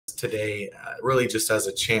today really just as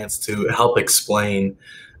a chance to help explain.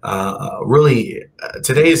 Really,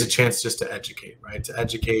 today is a chance just to educate, right? To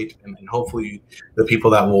educate, and hopefully the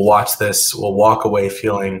people that will watch this will walk away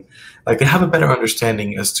feeling like they have a better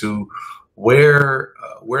understanding as to where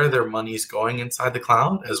their money is going inside the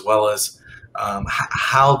cloud, as well as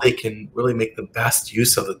how they can really make the best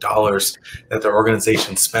use of the dollars that their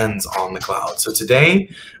organization spends on the cloud. So today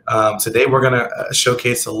we're going to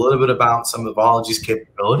showcase a little bit about some of Vology's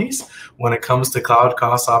capabilities when it comes to cloud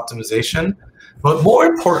cost optimization. But more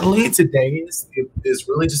importantly, today is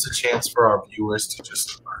really just a chance for our viewers to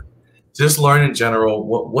just learn in general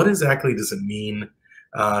what exactly does it mean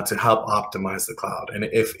to help optimize the cloud. And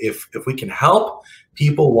if we can help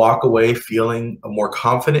people walk away feeling more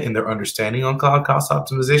confident in their understanding on cloud cost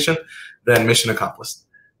optimization, then mission accomplished.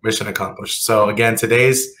 Mission accomplished. So again,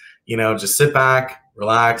 today's, just sit back,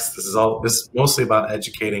 relax. This is mostly about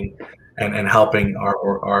educating and helping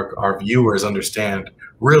our viewers understand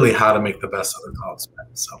really how to make the best of their cloud spend.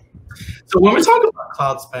 So when we talk about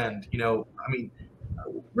cloud spend,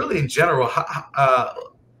 really in general,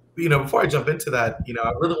 before I jump into that,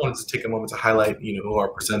 I really wanted to take a moment to highlight, who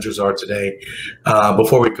our presenters are today.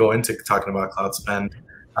 Before we go into talking about cloud spend,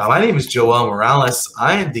 my name is Joel Morales.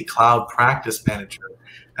 I am the cloud practice manager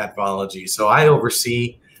at Vology. So I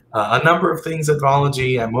oversee a number of things at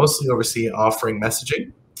Vology. I mostly oversee offering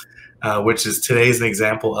messaging, which is today's an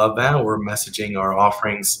example of that. We're messaging our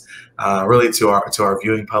offerings really to our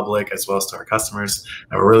viewing public as well as to our customers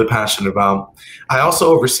that we're really passionate about. I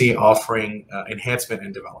also oversee offering enhancement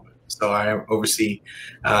and development. So I oversee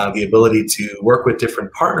the ability to work with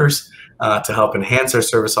different partners to help enhance our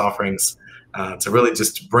service offerings, to really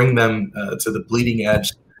just bring them to the bleeding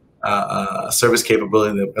edge service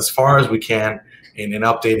capability as far as we can in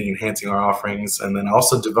updating, enhancing our offerings, and then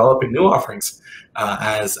also developing new offerings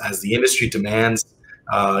as the industry demands,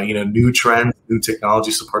 new trends, new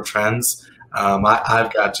technology support trends.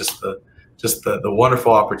 I've got just the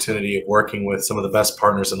wonderful opportunity of working with some of the best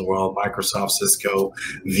partners in the world: Microsoft, Cisco,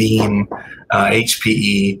 Veeam,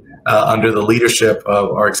 HPE, under the leadership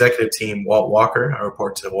of our executive team, Walt Walker. I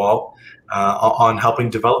report to Walt on helping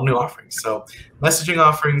develop new offerings. So messaging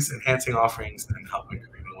offerings, enhancing offerings, and helping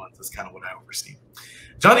create new ones is kind of what I oversee.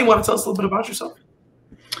 Johnny, you want to tell us a little bit about yourself?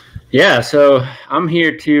 Yeah, so I'm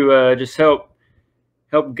here to just help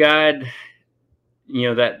guide,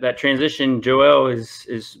 that transition. Joel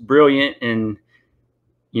is brilliant and,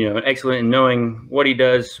 excellent in knowing what he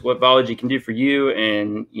does, what Vology can do for you,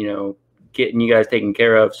 and, getting you guys taken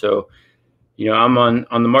care of. So, I'm on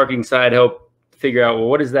the marketing side, help figure out, well,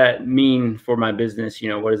 what does that mean for my business?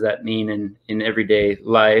 What does that mean in everyday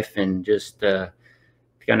life, and just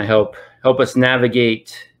kind of help us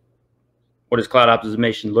navigate what does cloud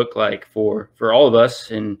optimization look like for all of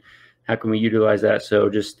us, and how can we utilize that? So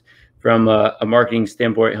just from a marketing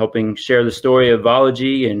standpoint, helping share the story of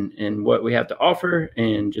Vology and what we have to offer,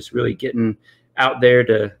 and just really getting out there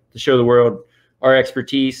to show the world our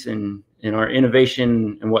expertise and our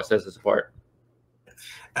innovation and what sets us apart.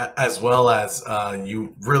 As well as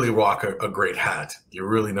you really rock a great hat. You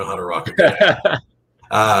really know how to rock a great hat.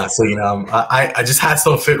 I just hats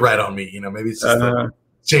don't fit right on me. Maybe it's just the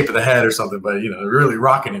shape of the head or something, but really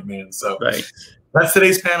rocking it, man. So right. That's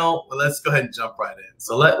today's panel. Let's go ahead and jump right in.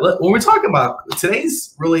 So when we're talking about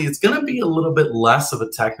today's, really, it's going to be a little bit less of a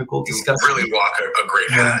technical discussion. Really rock a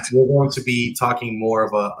great hat. We're going to be talking more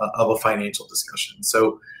of a financial discussion.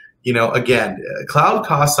 So, again, cloud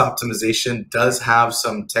cost optimization does have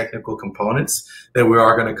some technical components that we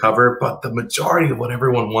are going to cover, but the majority of what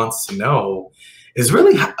everyone wants to know is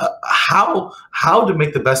really how to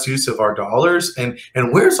make the best use of our dollars, and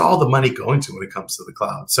where's all the money going to when it comes to the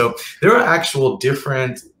cloud. So there are actual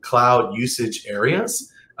different cloud usage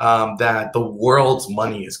areas that the world's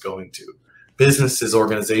money is going to. Businesses,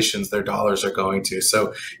 organizations, their dollars are going to.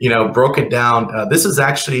 So, broken down, this is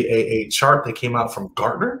actually a chart that came out from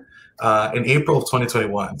Gartner in April of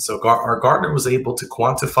 2021. So our Gartner was able to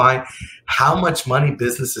quantify how much money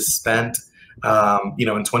businesses spent in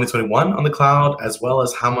 2021 on the cloud, as well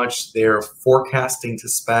as how much they're forecasting to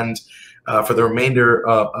spend for the remainder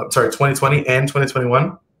of 2020 and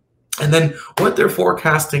 2021, and then what they're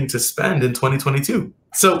forecasting to spend in 2022.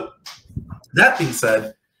 So that being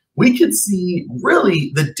said, we can see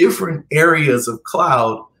really the different areas of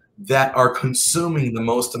cloud that are consuming the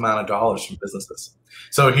most amount of dollars from businesses.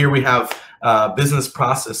 So here we have business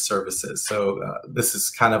process services. So this is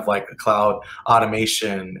kind of like a cloud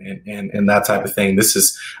automation and that type of thing. This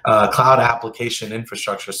is cloud application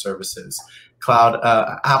infrastructure services, cloud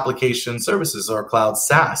application services, or cloud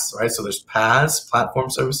SaaS, right? So there's PaaS, platform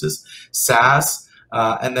services, SaaS,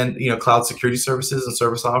 and then cloud security services and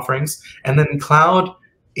service offerings, and then cloud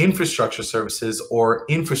infrastructure services, or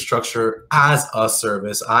infrastructure as a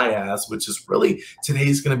service, IaaS, which is really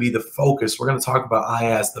today's going to be the focus. We're going to talk about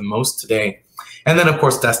IaaS the most today. And then, of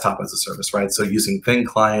course, desktop as a service, right? So using thin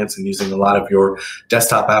clients and using a lot of your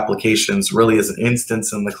desktop applications really as an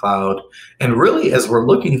instance in the cloud. And really, as we're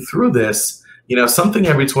looking through this, something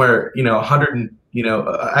everywhere, 100,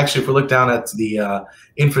 actually, if we look down at the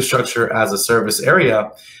infrastructure as a service area,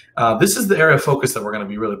 this is the area of focus that we're going to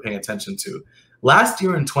be really paying attention to. Last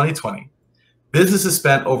year in 2020, businesses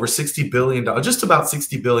spent over $60 billion, just about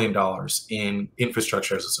 $60 billion in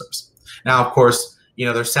infrastructure as a service. Now, of course,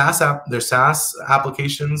 there's SaaS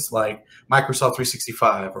applications like Microsoft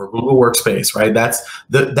 365 or Google Workspace, right?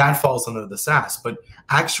 That falls under the SaaS. But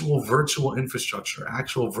actual virtual infrastructure,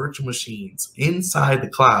 actual virtual machines inside the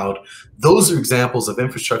cloud, those are examples of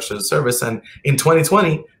infrastructure as a service. And in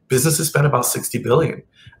 2020, businesses spent about $60 billion.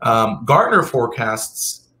 Gartner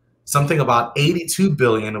forecasts something about $82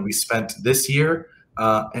 billion will be spent this year,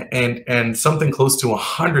 and something close to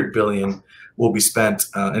 $100 billion will be spent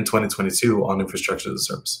in 2022 on infrastructure as a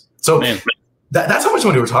service. So that's how much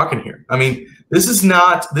money we're talking here. I mean, this is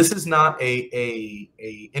not a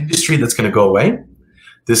industry that's going to go away.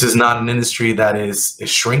 This is not an industry that is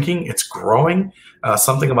shrinking. It's growing,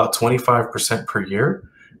 something about 25% per year,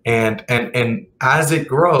 and as it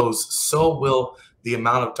grows, so will the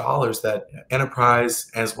amount of dollars that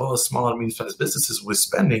enterprise as well as small and medium-sized businesses was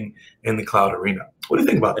spending in the cloud arena. What do you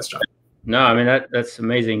think about this, John? No, I mean, that's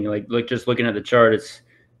amazing. Like just looking at the chart, it's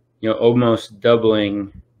almost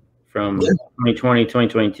doubling from 2020,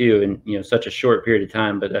 2022 in such a short period of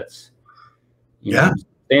time. But that's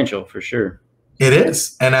substantial for sure. It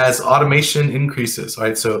is. And as automation increases,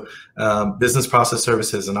 right? So business process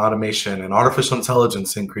services and automation and artificial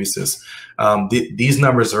intelligence increases, these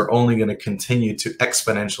numbers are only going to continue to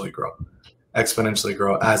exponentially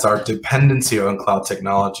grow as our dependency on cloud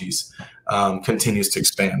technologies continues to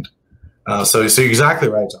expand. So you're exactly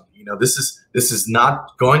right, John. This is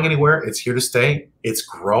not going anywhere. It's here to stay. It's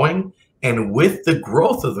growing. And with the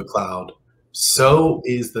growth of the cloud, so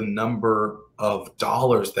is the number of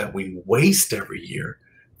dollars that we waste every year.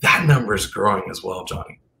 That number is growing as well,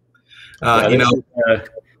 Johnny.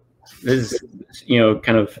 This is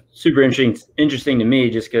kind of super interesting to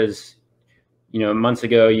me, just because months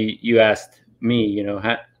ago you asked me,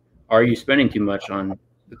 are you spending too much on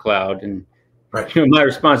the cloud? And right. My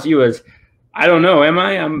response to you was, I don't know. Am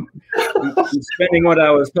I? I'm spending what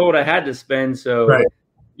I was told I had to spend. So right.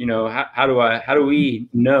 How do we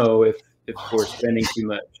know if we're spending too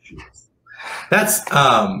much? That's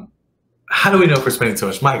how do we know if we're spending too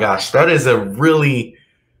much? My gosh, that is a really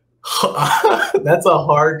that's a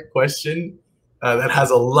hard question that has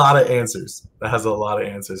a lot of answers.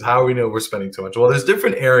 How do we know we're spending too much? Well, there's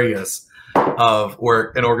different areas of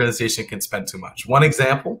where an organization can spend too much. One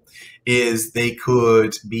example is they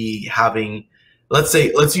could be having, let's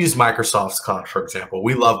use Microsoft's cloud, for example.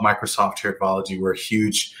 We love Microsoft here at Vology. We're a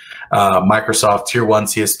huge Microsoft Tier 1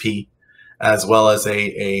 CSP, as well as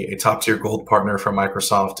a top-tier gold partner from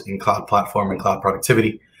Microsoft in cloud platform and cloud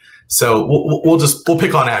productivity. So we'll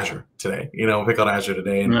pick on Azure today. We'll pick on Azure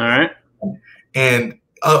today. All right. And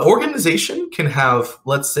an organization can have,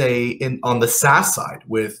 let's say, on the SaaS side,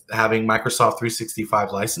 with having Microsoft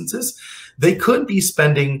 365 licenses, they could be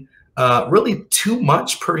spending really too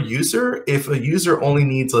much per user if a user only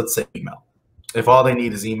needs, let's say, email. If all they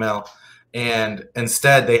need is email, and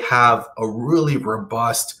instead they have a really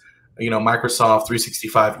robust Microsoft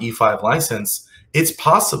 365 E5 license, it's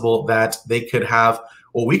possible that they could have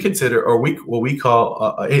what we consider, or what we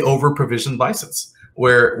call a over-provisioned license,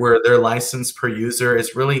 where their license per user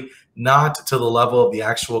is really not to the level of the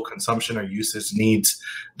actual consumption or usage needs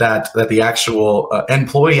that the actual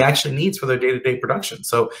employee actually needs for their day-to-day production.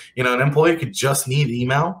 So, an employee could just need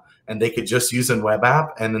email, and they could just use a web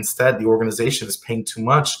app, and instead the organization is paying too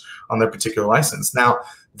much on their particular license. Now,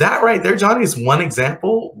 that right there, Johnny, is one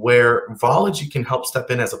example where Vology can help step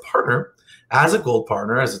in as a partner, as a gold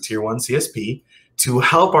partner, as a Tier 1 CSP, to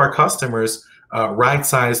help our customers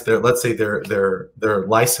right-size their, let's say, their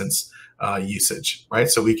license usage, right?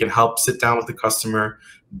 So we can help sit down with the customer,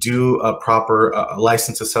 do a proper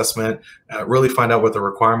license assessment, really find out what the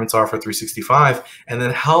requirements are for 365, and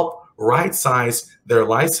then help right-size their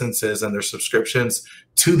licenses and their subscriptions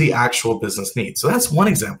to the actual business needs. So that's one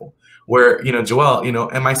example where, Joel,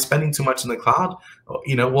 am I spending too much in the cloud?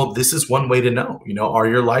 Well, this is one way to know, are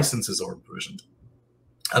your licenses over-provisioned?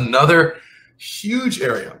 Another huge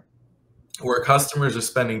area where customers are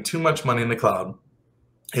spending too much money in the cloud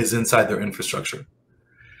is inside their infrastructure,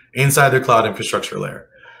 inside their cloud infrastructure layer.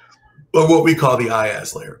 or what we call the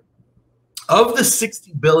IaaS layer. Of the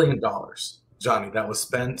 $60 billion, Johnny, that was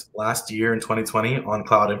spent last year in 2020 on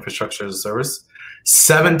cloud infrastructure as a service,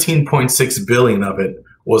 17.6 billion of it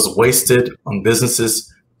was wasted on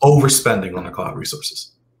businesses overspending on the cloud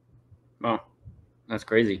resources. Wow, that's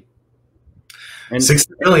crazy. And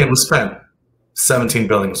 60 billion was spent, 17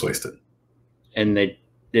 billion was wasted. And they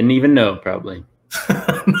didn't even know, probably.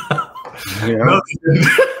 You know? No, they didn't.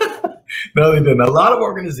 No, they didn't. A lot of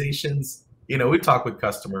organizations, we've talked with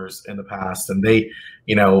customers in the past, and they,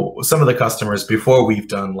 some of the customers, before we've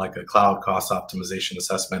done like a cloud cost optimization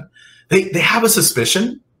assessment, they have a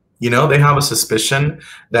suspicion, they have a suspicion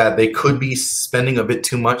that they could be spending a bit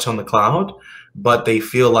too much on the cloud, but they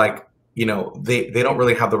feel like, they don't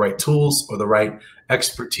really have the right tools or the right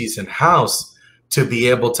expertise in-house to be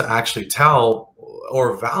able to actually tell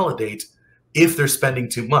or validate if they're spending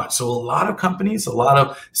too much. So a lot of companies, a lot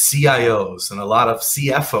of CIOs and a lot of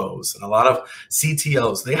CFOs and a lot of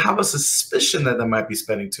CTOs, they have a suspicion that they might be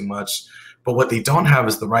spending too much, but what they don't have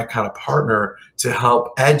is the right kind of partner to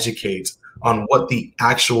help educate on what the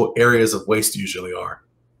actual areas of waste usually are.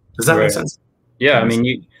 Does that make sense? Yeah, I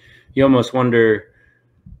mean, you almost wonder,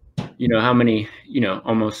 how many,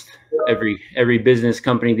 almost every business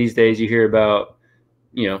company these days you hear about,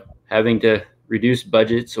 having to reduce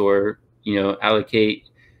budgets or, allocate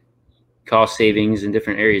cost savings in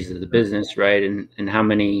different areas of the business, right? And how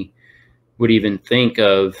many would even think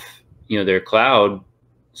of, their cloud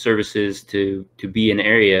services to be an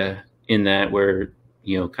area in that where,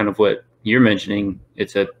 kind of what you're mentioning,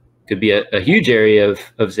 could be a huge area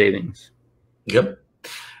of savings. Yep.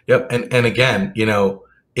 And again,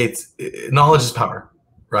 it's knowledge is power,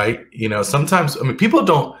 right? Sometimes, people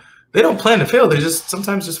don't plan to fail. They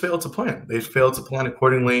sometimes just fail to plan. They fail to plan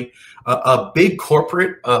accordingly. A big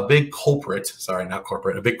culprit of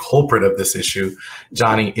this issue,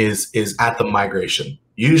 Johnny, is at the migration.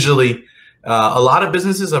 Usually, a lot of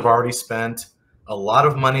businesses have already spent a lot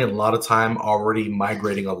of money and a lot of time already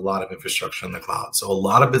migrating a lot of infrastructure in the cloud. So a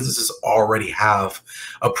lot of businesses already have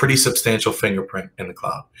a pretty substantial fingerprint in the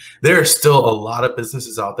cloud. There are still a lot of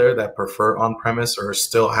businesses out there that prefer on-premise or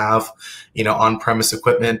still have, on-premise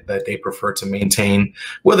equipment that they prefer to maintain,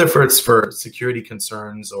 whether it's for security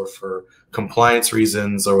concerns or for compliance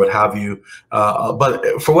reasons or what have you.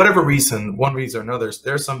 But for whatever reason, one reason or another,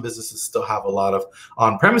 there are some businesses still have a lot of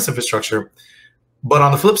on-premise infrastructure. But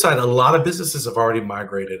on the flip side, a lot of businesses have already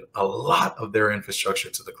migrated a lot of their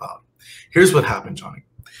infrastructure to the cloud. Here's what happened, Johnny.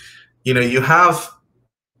 You have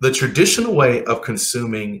the traditional way of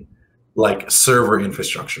consuming like server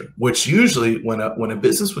infrastructure, which usually when a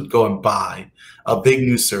business would go and buy a big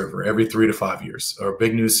new server every 3 to 5 years, or a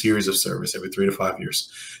big new series of servers every 3 to 5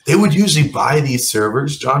 years, they would usually buy these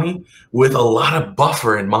servers, Johnny, with a lot of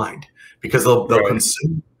buffer in mind, because they'll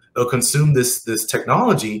consume this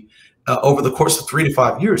technology over the course of 3 to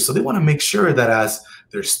 5 years. So they want to make sure that as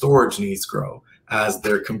their storage needs grow, as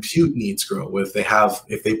their compute needs grow, if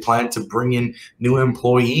they plan to bring in new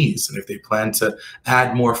employees, and if they plan to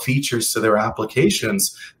add more features to their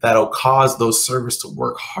applications that'll cause those servers to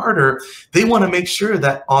work harder, they want to make sure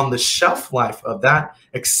that on the shelf life of that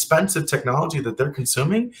expensive technology that they're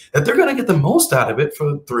consuming, that they're going to get the most out of it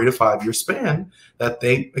for the 3 to 5 year span that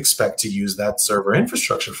they expect to use that server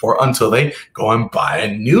infrastructure for until they go and buy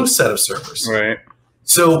a new set of servers. Right.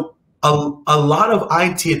 So a lot of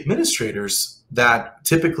IT administrators that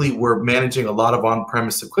typically were managing a lot of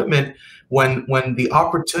on-premise equipment, when the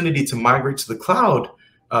opportunity to migrate to the cloud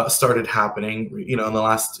started happening, in the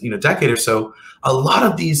last decade or so, a lot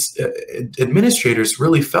of these administrators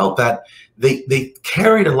really felt that they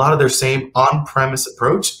carried a lot of their same on-premise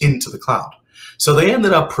approach into the cloud. So they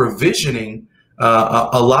ended up provisioning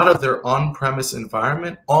a lot of their on-premise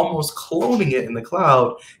environment, almost cloning it in the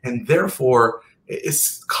cloud, and therefore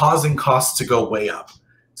it's causing costs to go way up.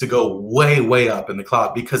 To go way up in the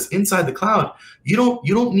cloud, because inside the cloud, you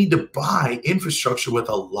don't need to buy infrastructure with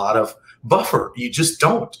a lot of buffer. You just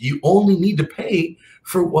don't. You only need to pay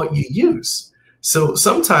for what you use. So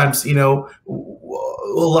sometimes, a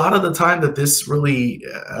lot of the time that this really,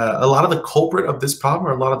 a lot of the culprit of this problem,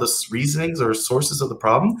 or a lot of the reasonings or sources of the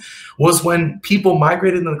problem, was when people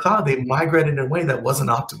migrated into the cloud, they migrated in a way that wasn't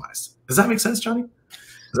optimized. Does that make sense, Johnny?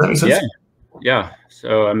 Does that make sense? Yeah.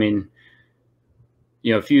 So, I mean,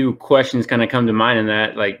 a few questions kind of come to mind in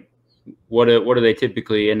that, like, what do they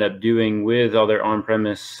typically end up doing with all their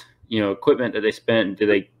on-premise, equipment that they spent? Do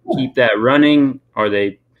they keep that running? Are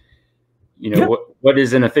they, what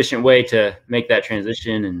is an efficient way to make that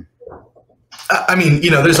transition? And I mean,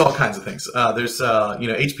 there's all kinds of things. There's,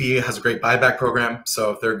 HPE has a great buyback program.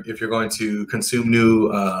 So if you're going to consume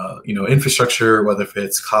new, infrastructure, whether if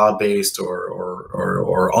it's cloud-based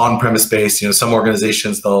or on-premise based, some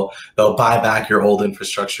organizations they'll buy back your old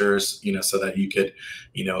infrastructures, so that you could,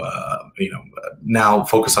 now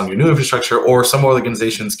focus on your new infrastructure. Or some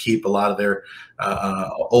organizations keep a lot of their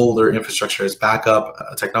older infrastructure as backup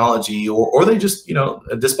technology, or they just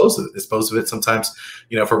dispose of it sometimes,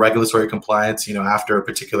 for regulatory compliance. After a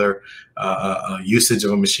particular usage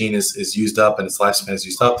of a machine is used up and its lifespan is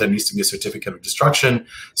used up, there needs to be a certificate of destruction.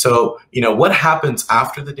 So what happens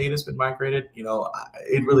after the data has been migrated,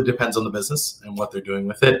 it really depends on the business and what they're doing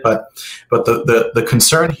with it. But the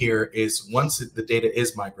concern here is, once the data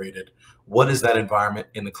is migrated, what does that environment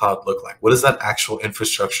in the cloud look like? What does that actual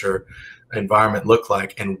infrastructure environment look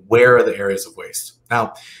like, and where are the areas of waste?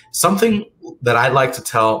 Now, something that I like to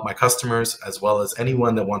tell my customers, as well as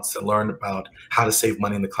anyone that wants to learn about how to save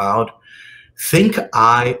money in the cloud, think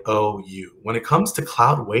I.O.U. When it comes to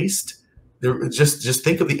cloud waste, just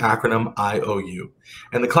think of the acronym I.O.U.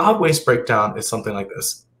 And the cloud waste breakdown is something like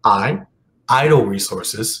this: I, idle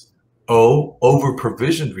resources; O,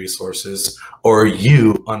 over-provisioned resources; or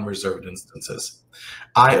U, unreserved instances.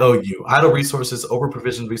 I.O.U, idle resources,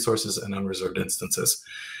 over-provisioned resources, and unreserved instances.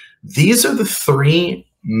 These are the three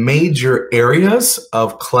major areas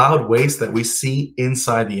of cloud waste that we see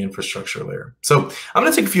inside the infrastructure layer. So I'm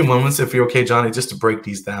going to take a few moments, if you're okay, Johnny, just to break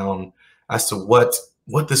these down as to what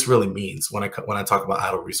this really means when I talk about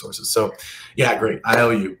idle resources. So yeah, great.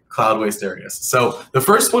 I.O.U, cloud waste areas. So the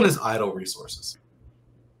first one is idle resources.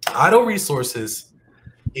 Idle resources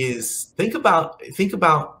is, think about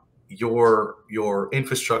your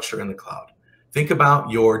infrastructure in the cloud. Think about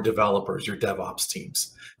your developers, your DevOps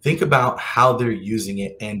teams. Think about how they're using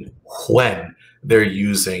it and when they're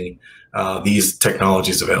using these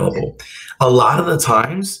technologies available. A lot of the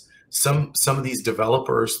times, some of these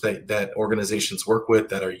developers that organizations work with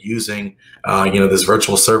that are using this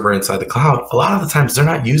virtual server inside the cloud, a lot of the times they're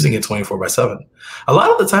not using it 24/7. A lot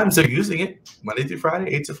of the times they're using it Monday through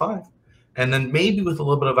Friday, 8 to 5, and then maybe with a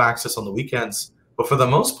little bit of access on the weekends. But for the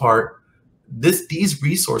most part, these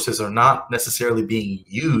resources are not necessarily being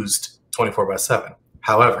used 24/7.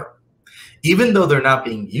 However, even though they're not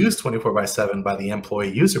being used 24/7 by the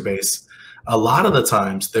employee user base, a lot of the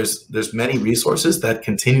times there's many resources that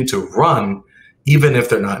continue to run even if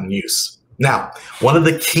they're not in use. Now, one of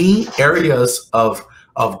the key areas of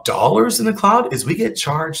dollars in the cloud is we get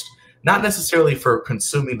charged not necessarily for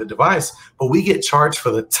consuming the device, but we get charged for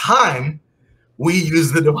the time we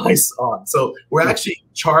use the device on. So we're actually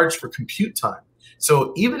charged for compute time.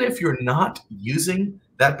 So even if you're not using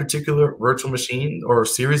that particular virtual machine or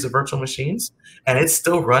series of virtual machines and it's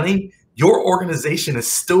still running, your organization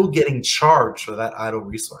is still getting charged for that idle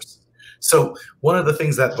resource. So one of the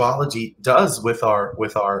things that Vology does with our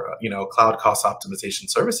cloud cost optimization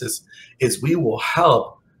services is we will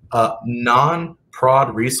help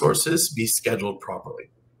non-prod resources be scheduled properly.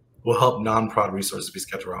 Will help non-prod resources be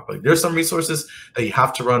scheduled properly. There's some resources that you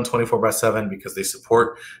have to run 24/7 because they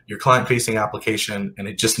support your client-facing application and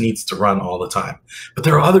it just needs to run all the time. But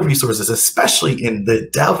there are other resources, especially in the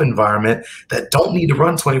dev environment, that don't need to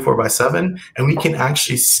run 24/7, and we can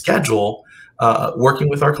actually schedule, working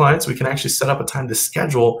with our clients, we can actually set up a time to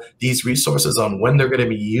schedule these resources on when they're going to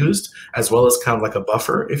be used, as well as kind of like a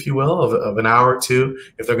buffer, if you will, of an hour or two.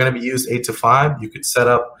 If they're going to be used 8 to 5, you could set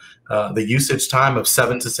up the usage time of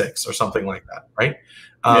 7 to 6 or something like that, right?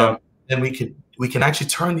 Then we can actually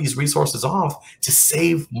turn these resources off to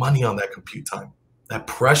save money on that compute time, that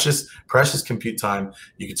precious compute time.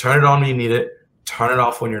 You can turn it on when you need it, turn it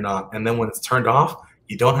off when you're not, and then when it's turned off,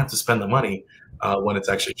 you don't have to spend the money when it's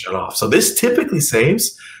actually shut off. So this typically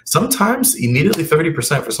saves sometimes immediately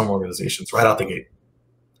 30% for some organizations right out the gate.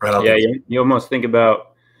 You almost think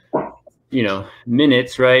about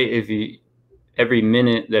minutes, right? If every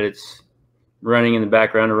minute that it's running in the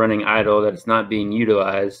background or running idle, that it's not being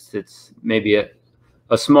utilized, it's maybe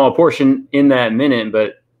a small portion in that minute,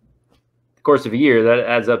 but the course of a year, that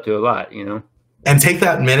adds up to a lot, And take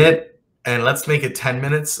that minute and let's make it 10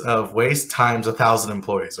 minutes of waste times 1,000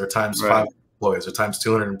 employees, or times 5 employees, or times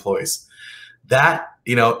 200 employees. That,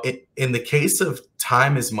 in the case of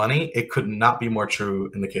time is money, it could not be more true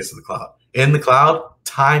in the case of the cloud. In the cloud,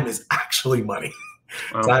 time is actually money.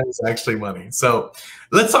 Wow. Time is actually money. So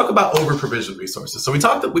let's talk about over-provisioned resources. So we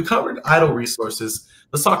covered idle resources.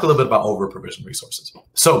 Let's talk a little bit about over-provisioned resources.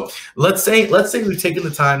 So let's say we've taken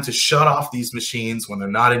the time to shut off these machines when they're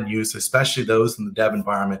not in use, especially those in the dev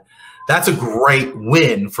environment. That's a great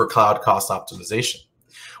win for cloud cost optimization.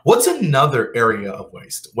 What's another area of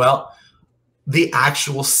waste? Well, the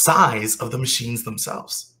actual size of the machines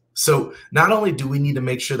themselves. So not only do we need to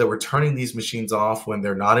make sure that we're turning these machines off when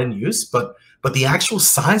they're not in use, but the actual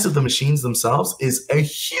size of the machines themselves is a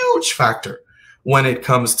huge factor when it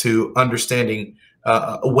comes to understanding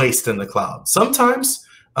waste in the cloud. Sometimes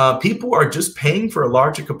people are just paying for a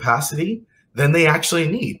larger capacity than they actually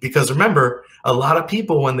need. Because remember, a lot of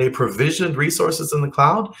people, when they provisioned resources in the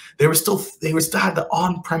cloud, they were still had the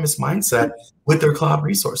on-premise mindset with their cloud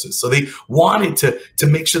resources. So they wanted to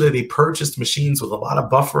make sure that they purchased machines with a lot of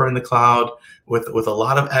buffer in the cloud, with a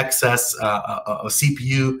lot of excess a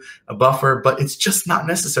CPU, a buffer, but it's just not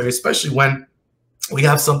necessary, especially when we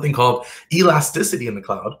have something called elasticity in the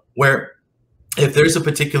cloud, where if there's a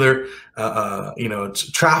particular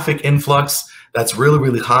traffic influx that's really,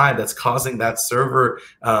 really high, that's causing that server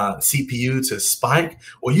CPU to spike,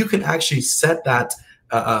 well, you can actually set that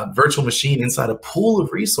virtual machine inside a pool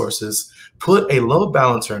of resources, put a load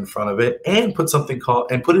balancer in front of it, and put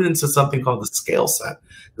it into something called the scale set.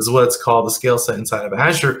 This is what it's called, the scale set inside of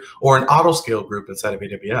Azure, or an auto scale group inside of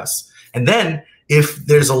AWS. And then if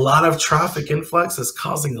there's a lot of traffic influx that's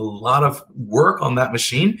causing a lot of work on that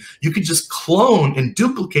machine, you can just clone and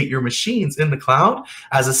duplicate your machines in the cloud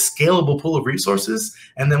as a scalable pool of resources.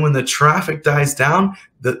 And then when the traffic dies down,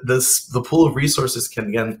 the pool of resources can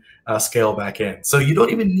again scale back in. So you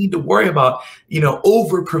don't even need to worry about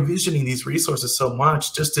over provisioning these resources so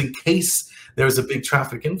much, just in case there's a big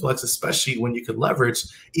traffic influx, especially when you could leverage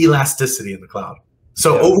elasticity in the cloud.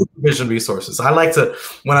 So over provision resources. I like to,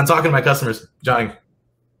 when I'm talking to my customers, Johnny,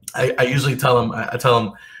 I usually tell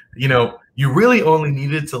them, you really only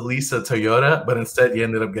needed to lease a Toyota, but instead you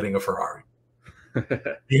ended up getting a Ferrari.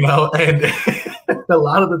 And a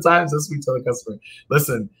lot of the times as we tell a customer,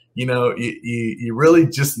 listen, you really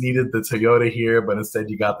just needed the Toyota here, but instead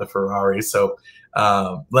you got the Ferrari. So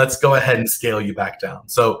let's go ahead and scale you back down.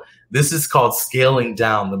 So this is called scaling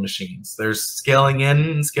down the machines. There's scaling in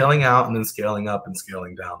and scaling out, and then scaling up and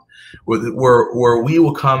scaling down, where we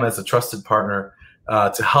will come as a trusted partner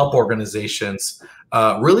to help organizations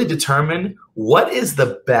really determine what is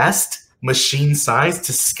the best machine size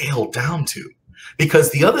to scale down to.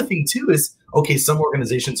 Because the other thing too is, okay, some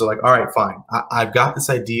organizations are like, all right, fine, I've got this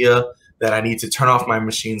idea that I need to turn off my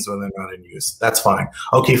machines when they're not in use. That's fine.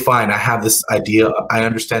 Okay, fine. I have this idea. I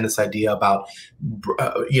understand this idea about,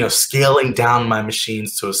 scaling down my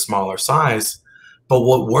machines to a smaller size. But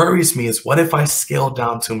what worries me is, what if I scale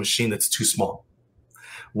down to a machine that's too small?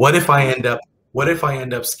 What if I end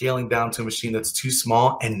up scaling down to a machine that's too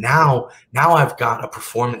small, and now I've got a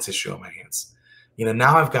performance issue on my hands?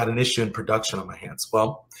 Now I've got an issue in production on my hands.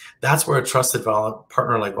 Well, that's where a trusted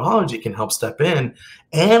partner like Vology can help step in,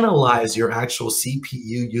 analyze your actual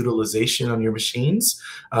CPU utilization on your machines,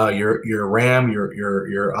 your RAM, your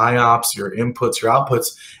IOPS, your inputs, your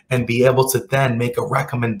outputs, and be able to then make a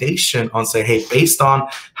recommendation on, say, hey, based on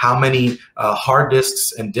how many hard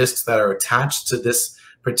disks and disks that are attached to this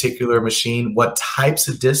particular machine, what types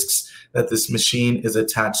of disks that this machine is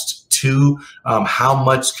attached to, how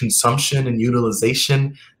much consumption and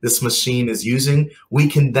utilization this machine is using, we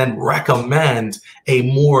can then recommend a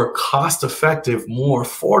more cost-effective, more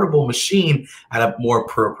affordable machine at a more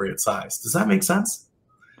appropriate size. Does that make sense?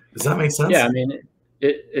 Does that make sense? Yeah, I mean,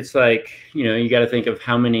 it's like, you got to think of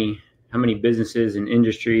how many businesses and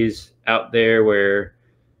industries out there where,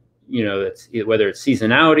 it's whether it's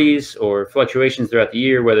seasonalities or fluctuations throughout the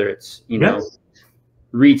year, whether it's,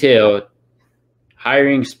 retail,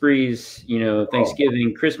 hiring sprees,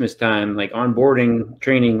 Thanksgiving, Christmas time, like onboarding,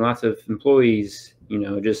 training, lots of employees,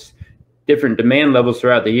 just different demand levels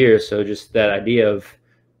throughout the year. So just that idea of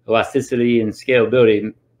elasticity and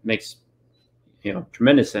scalability makes,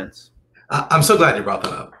 tremendous sense. I'm so glad you brought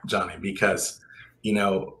that up, Johnny, because,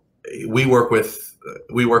 we work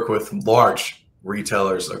with large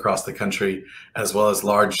retailers across the country, as well as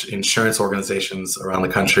large insurance organizations around the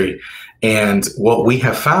country. And what we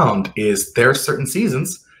have found is there are certain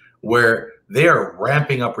seasons where they are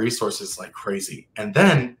ramping up resources like crazy. And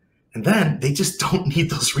then they just don't need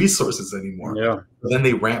those resources anymore. Yeah. Then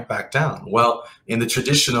they ramp back down. Well, in the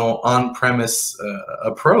traditional on-premise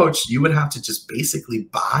approach, you would have to just basically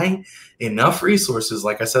buy enough resources,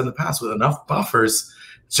 like I said in the past, with enough buffers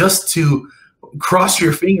just to cross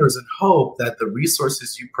your fingers and hope that the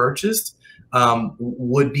resources you purchased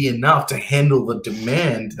would be enough to handle the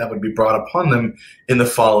demand that would be brought upon them in the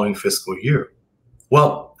following fiscal year.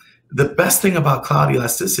 Well, the best thing about cloud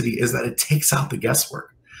elasticity is that it takes out the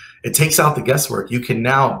guesswork. It takes out the guesswork. You can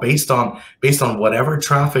now, based on whatever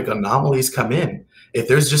traffic anomalies come in, if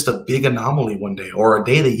there's just a big anomaly one day or a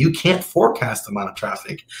day that you can't forecast the amount of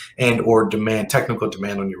traffic and or technical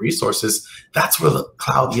demand on your resources, that's where the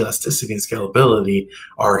cloud elasticity and scalability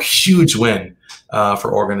are a huge win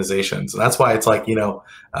for organizations. And that's why it's like,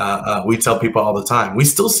 we tell people all the time, we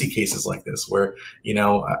still see cases like this where,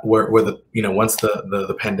 where the, once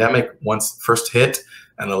the pandemic first hit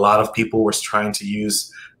and a lot of people were trying to use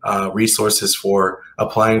resources for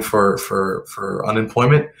applying for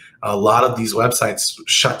unemployment, a lot of these websites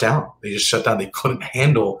shut down. They just shut down. They couldn't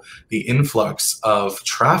handle the influx of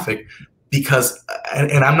traffic because,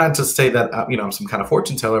 and I'm not to say that, I'm some kind of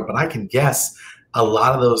fortune teller, but I can guess a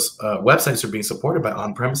lot of those websites are being supported by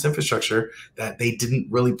on-premise infrastructure that they didn't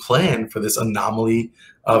really plan for this anomaly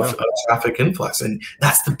of traffic influx. And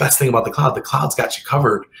that's the best thing about the cloud. The cloud's got you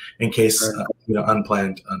covered in case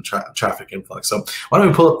unplanned traffic influx. So why don't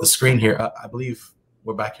we pull up the screen here? I believe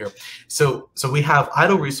we're back here. So we have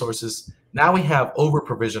idle resources. Now we have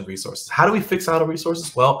over-provisioned resources. How do we fix idle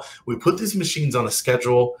resources? Well, we put these machines on a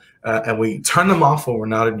schedule and we turn them off when we're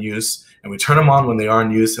not in use, and we turn them on when they are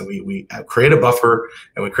in use, and we create a buffer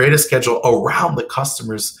and we create a schedule around the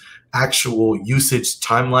customer's actual usage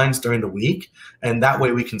timelines during the week. And that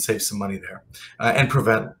way we can save some money there and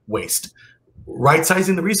prevent waste.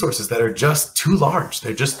 Right-sizing the resources that are just too large.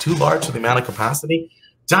 They're just too large for the amount of capacity.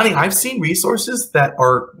 Johnny, I've seen resources that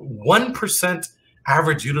are 1%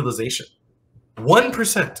 average utilization.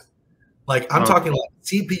 1%. Like I'm talking like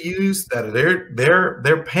CPUs that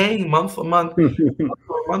they're paying month a month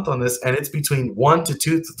on this, and it's between 1 to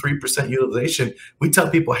 2 to 3% utilization. We tell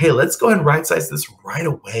people, hey, let's go ahead and right-size this right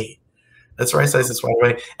away. Let's right-size this right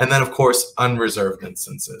away. And then, of course, unreserved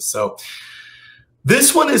instances. So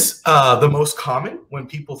this one is the most common when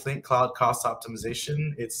people think cloud cost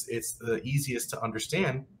optimization. It's the easiest to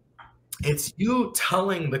understand. It's you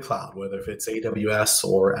telling the cloud, whether if it's AWS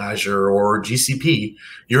or Azure or GCP,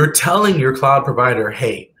 you're telling your cloud provider,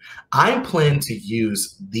 hey, I plan to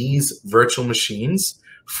use these virtual machines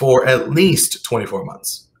for at least 24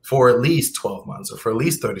 months, for at least 12 months, or for at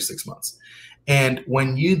least 36 months. And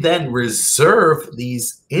when you then reserve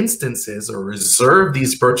these instances or reserve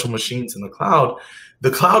these virtual machines in the cloud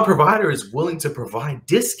provider is willing to provide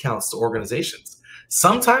discounts to organizations.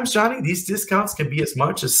 Sometimes, Johnny, these discounts can be as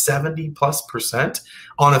much as 70+%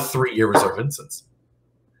 on a 3-year reserve instance.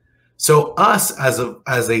 So us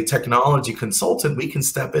as a technology consultant, we can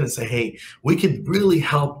step in and say, hey, we can really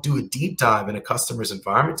help do a deep dive in a customer's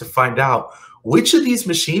environment to find out which of these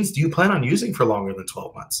machines do you plan on using for longer than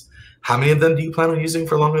 12 months? How many of them do you plan on using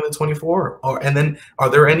for longer than 24? And then are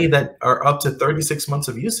there any that are up to 36 months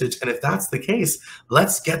of usage? And if that's the case,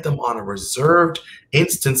 let's get them on a reserved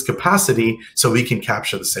instance capacity so we can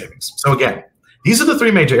capture the savings. So again, these are the 3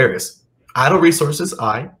 major areas: idle resources,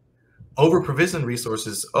 I; over provisioned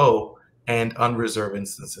resources, O; and unreserved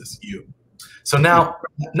instances, U. So now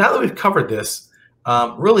that we've covered this,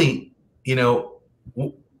 really,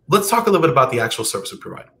 let's talk a little bit about the actual service we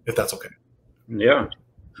provide, if that's okay.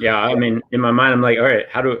 Yeah, I mean, in my mind, I'm like, all right,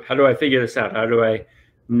 how do I figure this out? How do I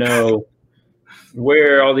know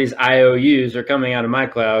where all these I.O.Us are coming out of my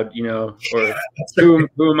cloud, or who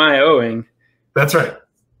am I owing? That's right.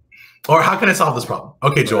 Or how can I solve this problem?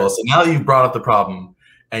 Okay, Joel, so now that you've brought up the problem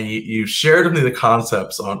and you shared with me the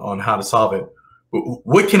concepts on how to solve it,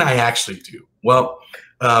 what can I actually do? Well,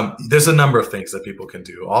 there's a number of things that people can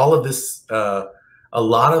do. All of this, a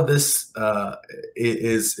lot of this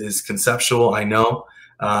is conceptual, I know.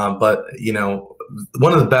 But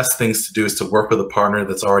one of the best things to do is to work with a partner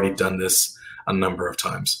that's already done this a number of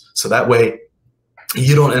times. So that way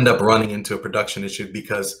you don't end up running into a production issue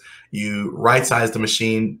because you right-sized the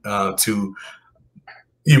machine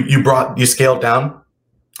you scaled down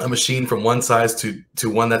a machine from one size to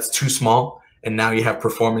one that's too small, and now you have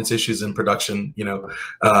performance issues in production.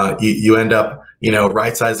 You end up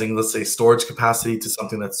right-sizing, let's say, storage capacity to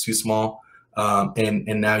something that's too small,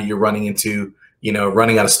 and now you're running into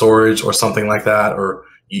running out of storage or something like that, or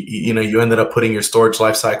you ended up putting your storage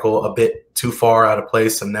lifecycle a bit too far out of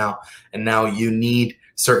place, and now you need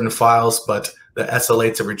certain files, but the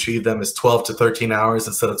SLA to retrieve them is 12 to 13 hours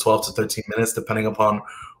instead of 12 to 13 minutes, depending upon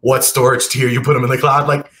what storage tier you put them in the cloud.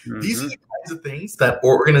 Like these are the kinds of things that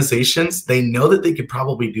organizations, they know that they could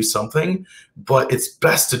probably do something, but it's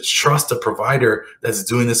best to trust a provider that's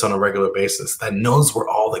doing this on a regular basis, that knows where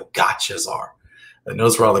all the gotchas are. That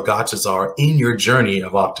knows where all the gotchas are in your journey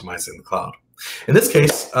of optimizing the cloud. In this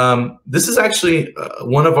case, this is actually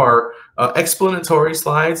one of our explanatory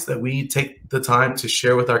slides that we take the time to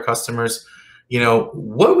share with our customers.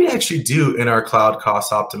 What we actually do in our cloud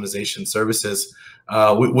cost optimization services.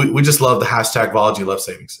 We just love the hashtag Vology loves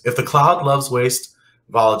savings. If the cloud loves waste,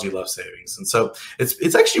 Vology loves savings. And so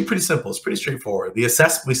it's actually pretty simple. It's pretty straightforward. We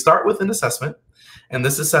start with an assessment, and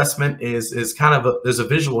this assessment is kind of there's a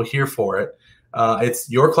visual here for it. It's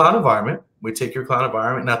your cloud environment. We take your cloud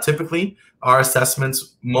environment. Now, typically, our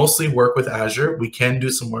assessments mostly work with Azure. We can do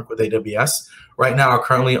some work with AWS. Right now,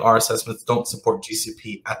 currently, our assessments don't support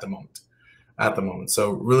GCP at the moment.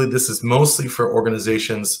 So really, this is mostly for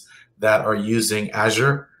organizations that are using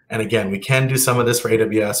Azure. And again, we can do some of this for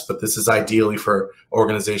AWS, but this is ideally for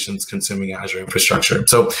organizations consuming Azure infrastructure.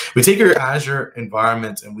 So we take your Azure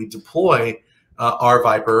environment and we deploy our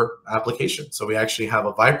Viper application. So we actually have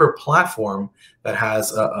a Viper platform that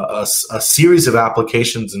has a series of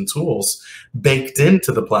applications and tools baked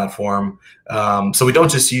into the platform. So we don't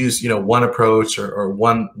just use one approach or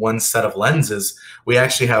one set of lenses. We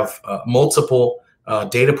actually have multiple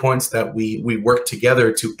data points that we work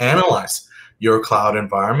together to analyze your cloud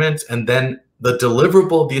environment. And then the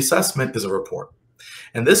deliverable of the assessment is a report.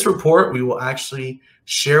 And this report, we will actually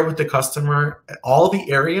share with the customer all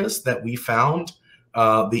the areas that we found,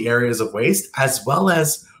 the areas of waste, as well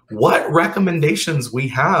as what recommendations we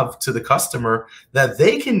have to the customer that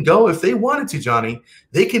they can go, if they wanted to, Johnny,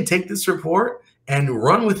 they can take this report and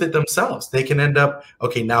run with it themselves. They can end up,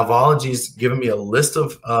 okay, now Vology's given me a list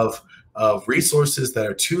of resources that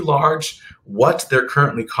are too large, what they're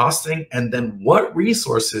currently costing, and then what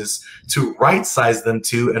resources to right size them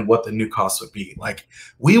to and what the new cost would be. Like,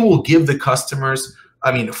 we will give the customers,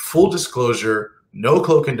 full disclosure, no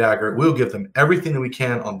cloak and dagger. We'll give them everything that we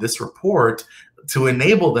can on this report to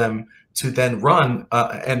enable them to then run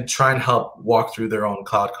and try and help walk through their own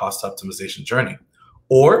cloud cost optimization journey.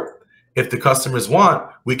 Or if the customers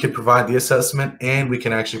want, we can provide the assessment and we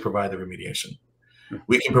can actually provide the remediation.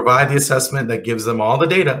 We can provide the assessment that gives them all the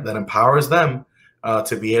data that empowers them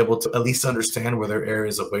to be able to at least understand where their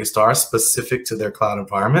areas of waste are specific to their cloud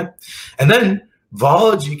environment. And then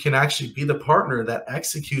Vology can actually be the partner that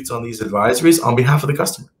executes on these advisories on behalf of the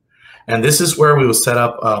customer. And this is where we will set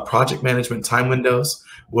up project management time windows.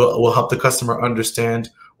 We'll help the customer understand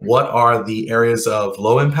what are the areas of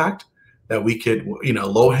low impact that we could,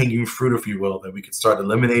 low-hanging fruit, if you will, that we could start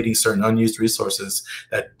eliminating certain unused resources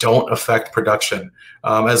that don't affect production,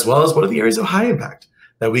 as well as what are the areas of high impact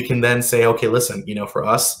that we can then say, okay, listen, for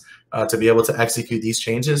us to be able to execute these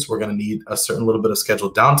changes, we're going to need a certain little bit of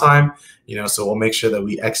scheduled downtime, so we'll make sure that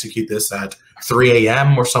we execute this at 3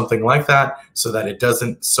 a.m. or something like that, so that it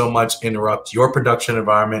doesn't so much interrupt your production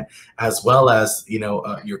environment, as well as,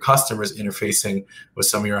 your customers interfacing with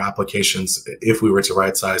some of your applications if we were to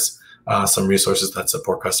right size some resources that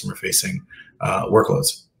support customer-facing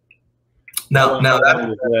workloads. Now that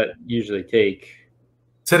does that usually take?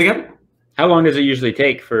 Say it again. How long does it usually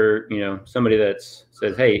take for somebody that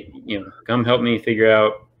says, "Hey, come help me figure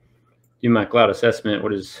out, do my cloud assessment"?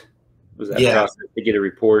 What is that process to get a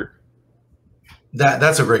report?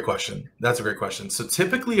 That's a great question. That's a great question. So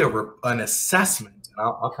typically, an assessment. And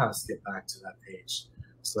I'll kind of skip back to that page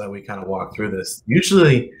so that we kind of walk through this.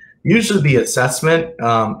 Usually the assessment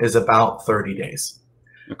is about 30 days.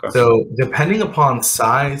 Okay. So depending upon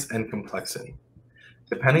size and complexity,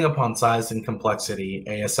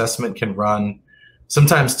 a assessment can run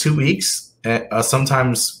sometimes 2 weeks,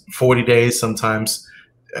 sometimes 40 days, sometimes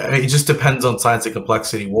it just depends on size and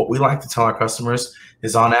complexity. What we like to tell our customers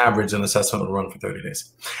is, on average, an assessment will run for 30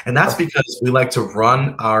 days. And that's because we like to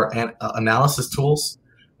run our analysis tools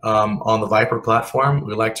on the Viper platform.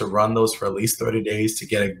 We like to run those for at least 30 days to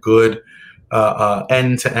get a good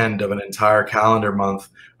end-to-end of an entire calendar month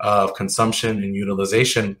of consumption and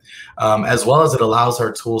utilization, as well as it allows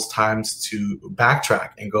our tools times to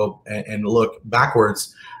backtrack and go and look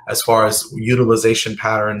backwards as far as utilization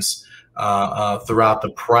patterns throughout the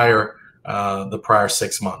prior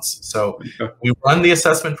 6 months. So we run the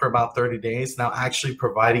assessment for about 30 days. Now, actually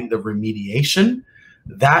providing the remediation,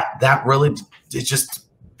 that really, it just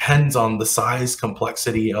depends on the size,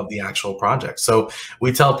 complexity of the actual project. So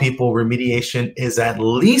we tell people remediation is at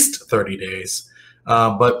least 30 days,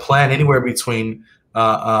 but plan anywhere between,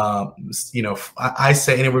 I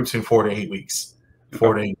say anywhere between 4 to 8 weeks.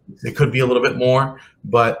 4 to 8 weeks. It could be a little bit more,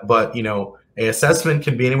 but a assessment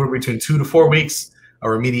can be anywhere between 2 to 4 weeks. A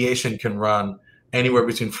remediation can run anywhere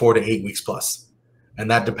between 4 to 8 weeks plus. And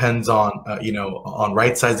that depends on, on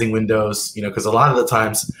right sizing windows, because a lot of the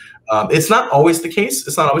times, it's not always the case.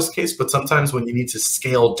 It's not always the case, but sometimes when you need to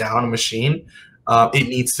scale down a machine, it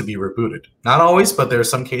needs to be rebooted. Not always, but there are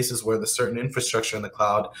some cases where there's certain infrastructure in the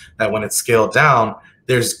cloud that when it's scaled down,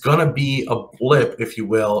 there's gonna be a blip, if you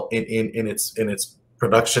will, in its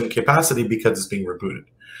production capacity because it's being rebooted.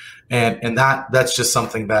 And that's just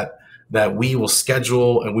something that that we will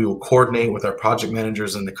schedule and we will coordinate with our project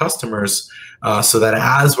managers and the customers, so that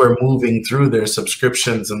as we're moving through their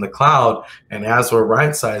subscriptions in the cloud and as we're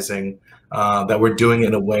right sizing, that we're doing it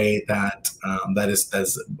in a way that that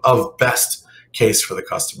is of best case for the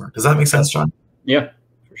customer. Does that make sense, John? Yeah,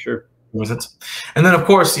 for sure. And then, of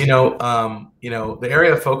course, the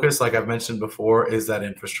area of focus, like I've mentioned before, is that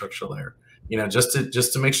infrastructure layer. Just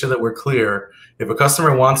to make sure that we're clear, if a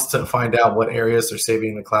customer wants to find out what areas they're saving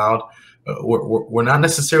in the cloud, we're not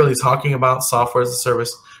necessarily talking about software as a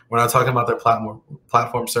service. We're not talking about their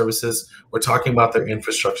platform services. We're talking about their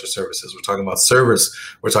infrastructure services. We're talking about servers.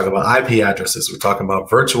 We're talking about IP addresses. We're talking about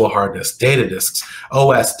virtual hard disks, data disks,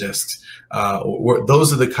 OS disks.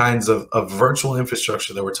 Those are the kinds of virtual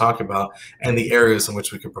infrastructure that we're talking about and the areas in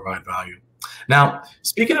which we can provide value. Now,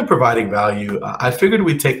 speaking of providing value, I figured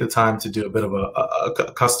we'd take the time to do a bit of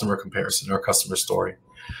a customer comparison or a customer story.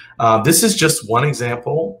 This is just one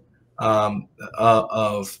example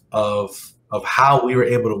of how we were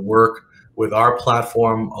able to work with our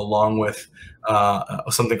platform along with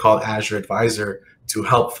something called Azure Advisor to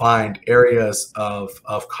help find areas of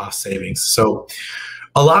cost savings. So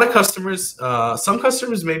a lot of customers, some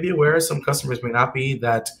customers may be aware, some customers may not be,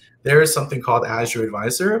 that there is something called Azure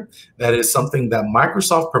Advisor. That is something that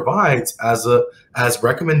Microsoft provides as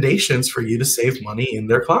recommendations for you to save money in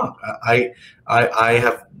their cloud. I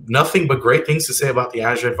have nothing but great things to say about the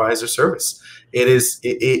Azure Advisor service.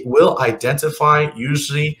 It will identify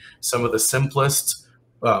usually some of the simplest,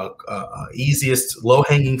 easiest,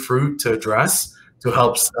 low-hanging fruit to address to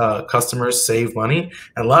help customers save money.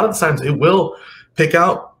 And a lot of the times it will pick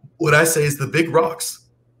out what I say is the big rocks.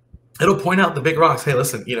 It'll point out the big rocks. Hey,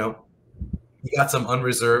 listen, you got some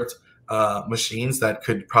unreserved machines that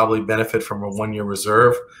could probably benefit from a 1-year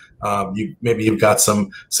reserve. Maybe you've got some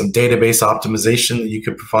database optimization that you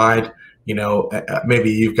could provide.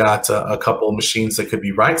 Maybe you've got a couple of machines that could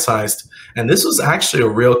be right-sized. And this was actually a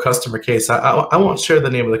real customer case. I won't share the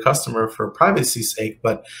name of the customer for privacy's sake,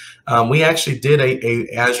 but we actually did a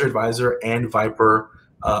Azure Advisor and Viper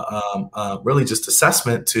really just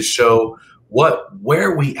assessment to show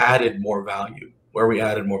where we added more value.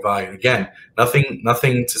 Again,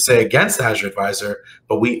 nothing to say against Azure Advisor,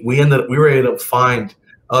 but we were able to find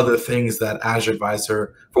other things that Azure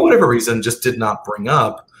Advisor, for whatever reason, just did not bring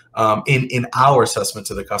up in our assessment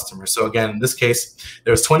to the customer. So again, in this case,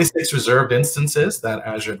 there was 26 reserved instances that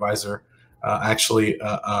Azure Advisor actually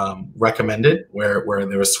recommended, where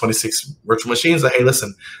there was 26 virtual machines that, hey,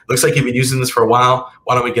 listen, looks like you've been using this for a while.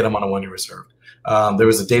 Why don't we get them on a 1-year reserve? There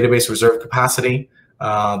was a database reserve capacity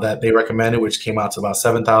that they recommended, which came out to about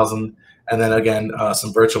 7,000. And then again,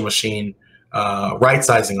 some virtual machine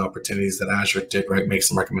right-sizing opportunities that Azure did make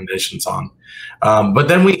some recommendations on. But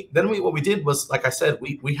then what we did was, like I said,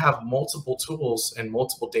 we have multiple tools and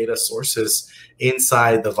multiple data sources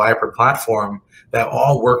inside the Viper platform that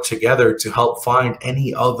all work together to help find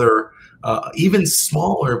any other even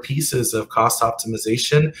smaller pieces of cost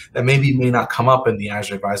optimization that maybe may not come up in the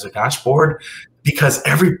Azure Advisor dashboard. Because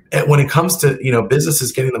when it comes to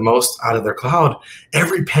businesses getting the most out of their cloud,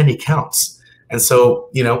 every penny counts. And so,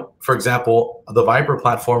 for example, the Viper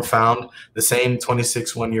platform found the same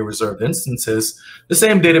 26 1-year reserved instances, the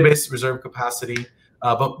same database reserve capacity,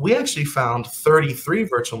 but we actually found 33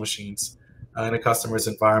 virtual machines in a customer's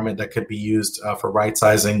environment that could be used for right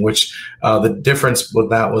sizing, which the difference with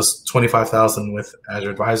that was 25,000 with Azure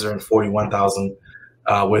Advisor and 41,000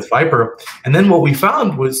 with Viper. And then what we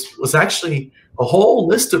found was actually a whole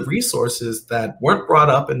list of resources that weren't brought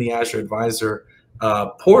up in the Azure Advisor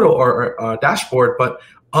portal or dashboard, but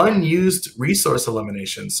unused resource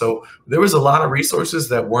elimination. So there was a lot of resources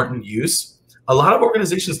that weren't in use. A lot of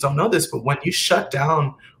organizations don't know this, but when you shut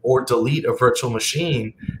down or delete a virtual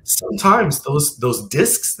machine, sometimes those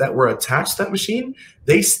disks that were attached to that machine,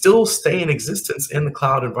 they still stay in existence in the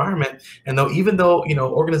cloud environment. And even though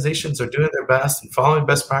organizations are doing their best and following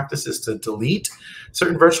best practices to delete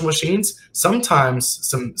certain virtual machines, sometimes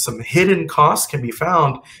some hidden costs can be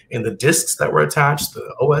found in the disks that were attached,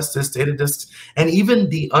 the OS disks, data disks, and even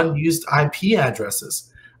the unused IP addresses.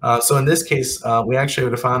 So in this case, we actually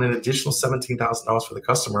would have found an additional $17,000 for the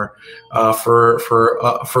customer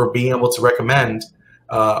for being able to recommend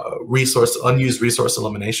unused resource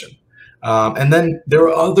elimination. And then there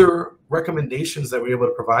were other recommendations that we were able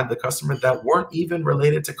to provide the customer that weren't even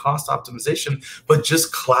related to cost optimization, but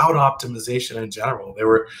just cloud optimization in general. There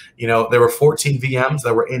were 14 VMs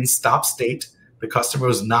that were in stop state. The customer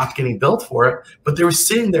was not getting billed for it, but they were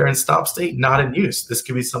sitting there in stop state, not in use. This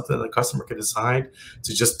could be something that the customer could decide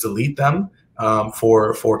to just delete them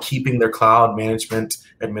for keeping their cloud management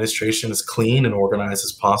administration as clean and organized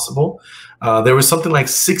as possible. There was something like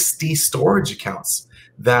 60 storage accounts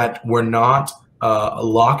that were not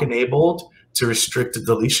lock enabled to restricted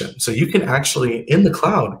deletion. So you can actually, in the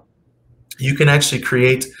cloud, you can actually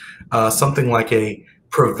create something like a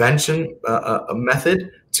prevention a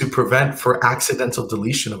method to prevent for accidental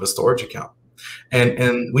deletion of a storage account.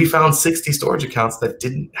 And we found 60 storage accounts that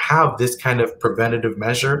didn't have this kind of preventative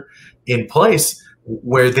measure in place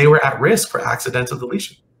where they were at risk for accidental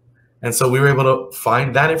deletion. And so we were able to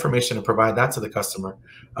find that information and provide that to the customer.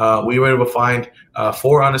 We were able to find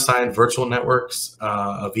 4 unassigned virtual networks,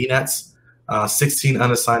 VNets, 16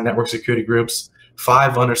 unassigned network security groups,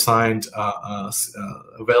 5 unassigned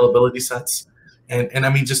availability sets, and I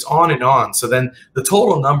mean, just on and on. So then the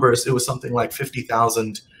total numbers, it was something like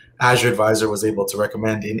 50,000 Azure Advisor was able to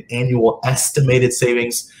recommend in annual estimated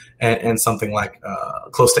savings, and something like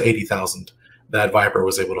close to 80,000 that Viper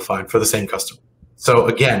was able to find for the same customer. So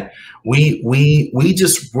again, we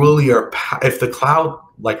just really are, if the cloud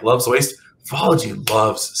like loves waste, Vology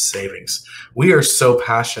loves savings. We are so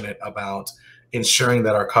passionate about ensuring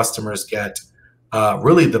that our customers get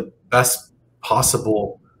really the best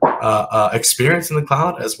possible experience in the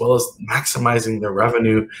cloud, as well as maximizing their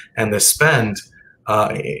revenue and their spend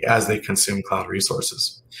as they consume cloud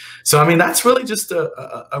resources. So I mean, that's really just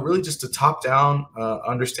a top-down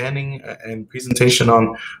understanding and presentation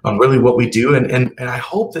on really what we do, and I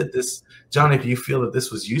hope that this, John, if you feel that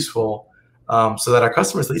this was useful, so that our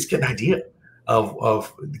customers at least get an idea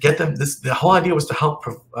of get them this. The whole idea was to help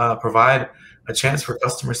provide a chance for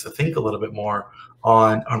customers to think a little bit more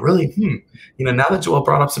on really, now that Joel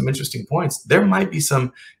brought up some interesting points, there might be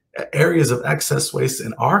some areas of excess waste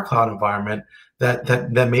in our cloud environment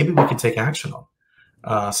that maybe we can take action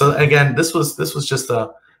on. So again, this was just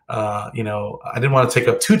a, I didn't want to take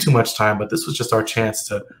up too much time, but this was just our chance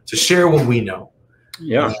to share what we know.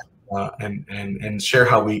 Yeah. And share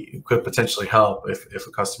how we could potentially help if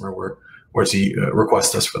a customer were to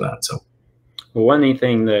request us for that. So, well, one neat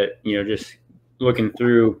thing that, just looking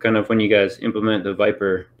through kind of when you guys implement the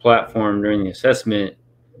Viper platform during the assessment,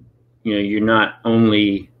 you're not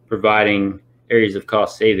only providing areas of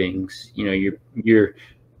cost savings, you're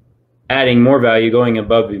adding more value, going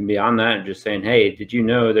above and beyond that, and just saying, hey, did you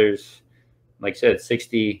know there's, like I said,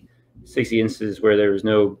 60 instances where there was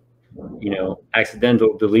no,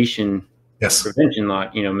 accidental deletion prevention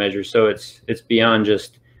lock, measures. So it's beyond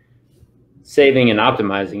just saving and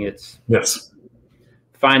optimizing. It's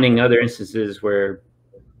finding other instances where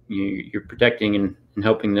you're protecting and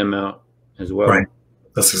helping them out as well. Right.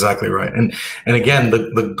 That's exactly right. And again,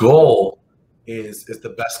 the goal is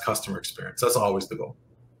the best customer experience. That's always the goal.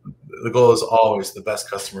 The goal is always the best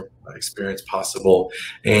customer experience possible.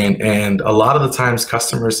 And a lot of the times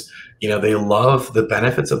customers, they love the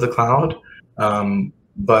benefits of the cloud,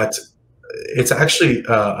 but it's actually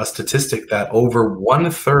a statistic that over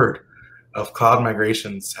 1/3 of cloud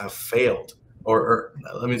migrations have failed. Or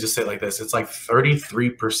let me just say it like this, it's like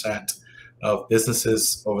 33% of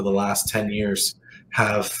businesses over the last 10 years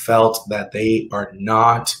have felt that they are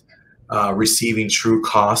not receiving true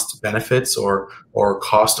cost benefits or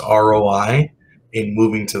cost ROI in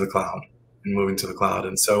moving to the cloud.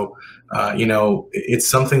 And so, it's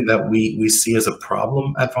something that we see as a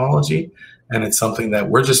problem at Vology, and it's something that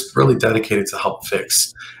we're just really dedicated to help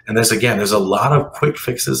fix. And there's a lot of quick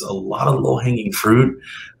fixes, a lot of low-hanging fruit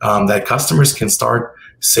that customers can start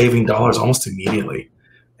saving dollars almost immediately.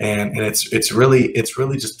 And it's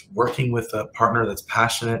really just working with a partner that's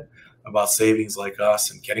passionate about savings like us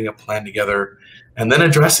and getting a plan together, and then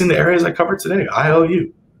addressing the areas I covered today.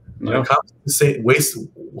 I.O.U. When it comes to say waste,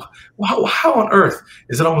 how on earth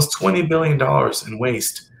is it almost $20 billion in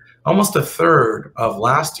waste? Almost 1/3 of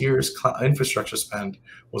last year's infrastructure spend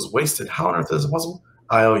was wasted. How on earth is it possible?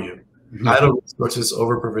 I.O.U. Idle resources,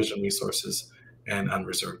 over-provisioned resources, and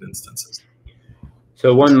unreserved instances.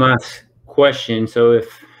 So one last question. So if,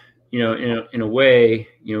 in a way,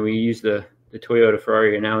 we use the Toyota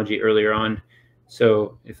Ferrari analogy earlier on.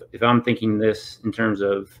 So if I'm thinking this in terms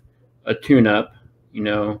of a tune-up,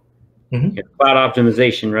 cloud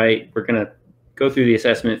optimization, right? We're going to go through the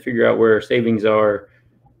assessment, figure out where savings are.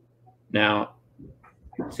 Now,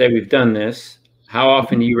 say we've done this, how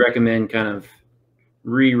often do you recommend kind of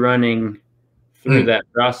rerunning through that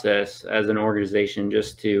process as an organization,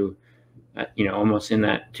 just to, almost in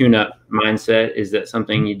that tune-up mindset? Is that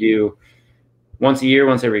something you do once a year,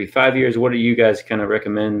 once every 5 years? What do you guys kind of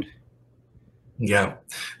recommend? Yeah,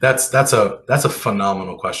 that's a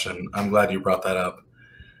phenomenal question. I'm glad you brought that up.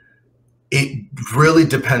 It really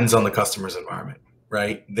depends on the customer's environment.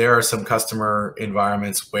 right? There are some customer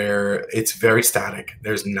environments where it's very static.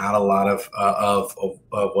 There's not a lot of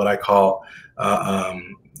what I call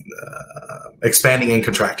expanding and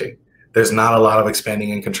contracting. There's not a lot of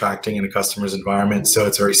expanding and contracting in a customer's environment, so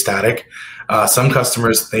it's very static. Some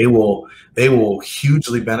customers, they will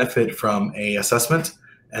hugely benefit from a assessment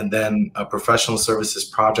and then a professional services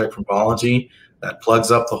project from Vology that plugs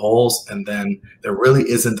up the holes, and then there really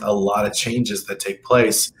isn't a lot of changes that take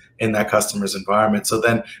place in that customer's environment. So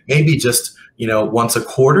then maybe just, you know, once a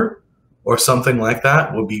quarter or something like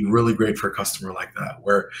that would be really great for a customer like that,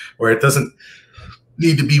 where it doesn't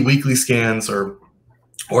need to be weekly scans or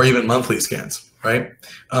even monthly scans, right?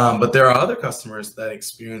 But there are other customers that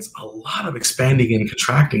experience a lot of expanding and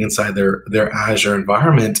contracting inside their Azure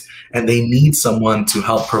environment, and they need someone to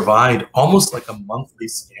help provide almost like a monthly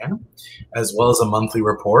scan, as well as a monthly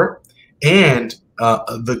report, and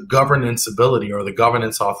the governance ability or the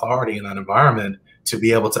governance authority in that environment to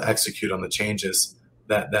be able to execute on the changes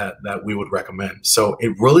that we would recommend. So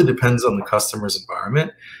it really depends on the customer's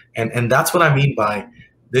environment, and that's what I mean by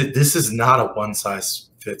this is not a one size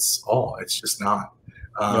fits all. It's just not.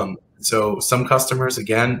 So some customers,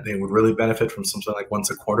 again, they would really benefit from something like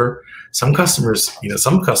once a quarter. Some customers,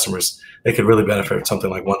 they could really benefit from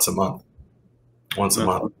something like once a month.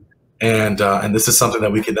 And this is something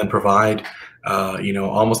that we could then provide,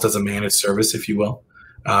 almost as a managed service, if you will,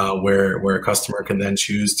 where a customer can then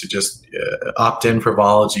choose to just opt in for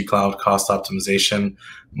Vology Cloud Cost Optimization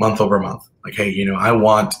month over month. Like, hey, I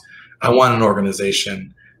want an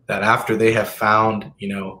organization that after they have found,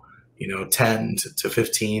 10 to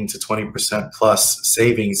 15 to 20% plus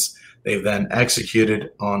savings, they've then executed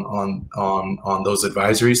on those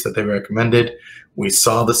advisories that they recommended. We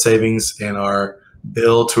saw the savings in our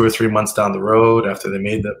bill 2 or 3 months down the road after they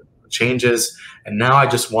made the changes, and now I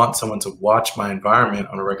just want someone to watch my environment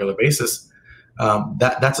on a regular basis.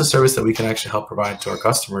 That's a service that we can actually help provide to our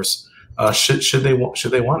customers. Should they want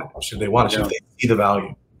it? Should they see the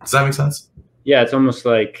value? Does that make sense? Yeah, it's almost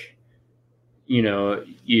like,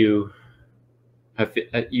 you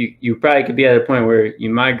probably could be at a point where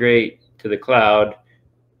you migrate to the cloud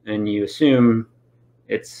and you assume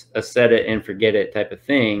it's a set it and forget it type of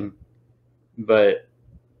thing, but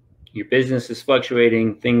your business is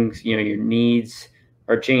fluctuating, things, your needs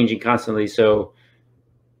are changing constantly. So,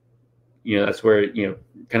 that's where,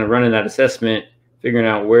 kind of running that assessment, figuring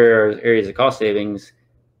out where are areas of cost savings.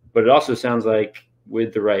 But it also sounds like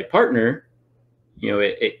with the right partner,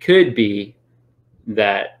 it could be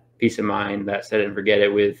that peace of mind, that set it and forget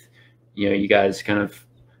it with, you guys kind of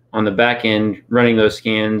on the back end running those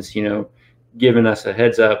scans, giving us a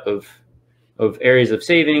heads up of areas of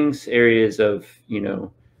savings, areas of,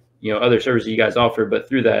 other services you guys offer. But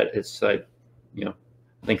through that, it's like, I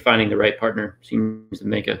think finding the right partner seems to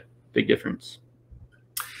make a big difference.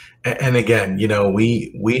 And again,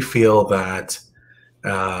 we feel that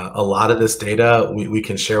a lot of this data we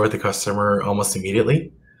can share with the customer almost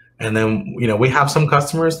immediately. And then, we have some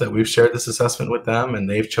customers that we've shared this assessment with them, and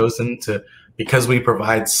they've chosen to, because we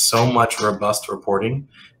provide so much robust reporting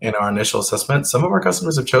in our initial assessment, some of our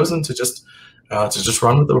customers have chosen to just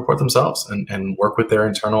run with the report themselves and work with their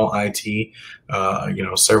internal IT,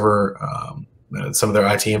 server, some of their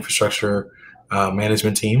IT infrastructure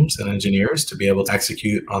management teams and engineers to be able to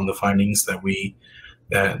execute on the findings that we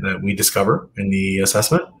discover in the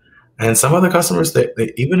assessment. And some other customers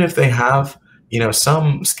that even if they have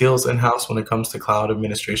some skills in-house when it comes to cloud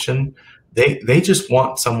administration, they just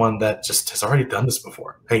want someone that just has already done this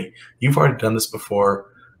before. Hey, you've already done this before.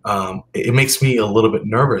 It makes me a little bit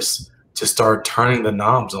nervous to start turning the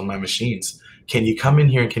knobs on my machines. Can you come in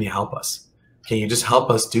here and can you help us? Can you just help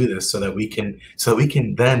us do this so that we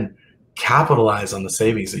can then capitalize on the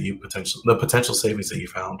savings that the potential savings that you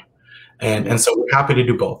found? And so we're happy to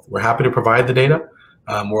do both. We're happy to provide the data.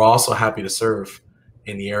 We're also happy to serve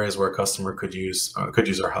in the areas where a customer could use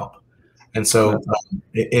our help. And so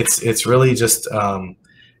it's really just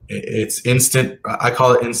it's instant. I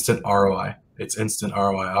call it instant ROI. It's instant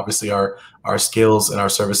ROI. Obviously, our skills and our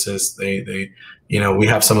services, we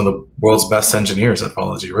have some of the world's best engineers at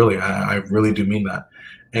Vology. Really, I really do mean that.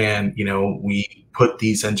 And we put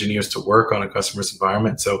these engineers to work on a customer's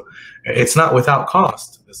environment, so it's not without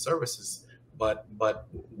cost, the services, but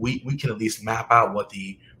we can at least map out what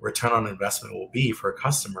the return on investment will be for a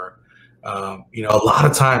customer. A lot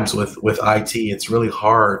of times with IT, it's really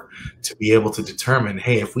hard to be able to determine,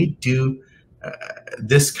 hey, if we do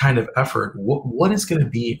this kind of effort, what is going to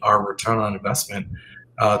be our return on investment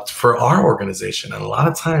for our organization? And a lot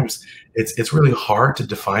of times it's really hard to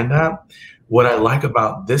define that. What I like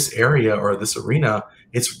about this area or this arena,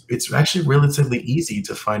 it's actually relatively easy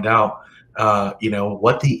to find out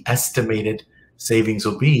what the estimated savings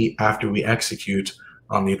will be after we execute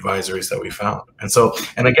on the advisories that we found.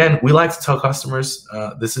 And again, we like to tell customers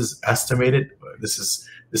this is estimated. This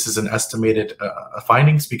is an estimated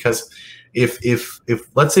findings, because if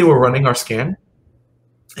let's say we're running our scan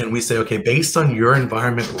and we say, okay, based on your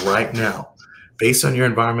environment right now, based on your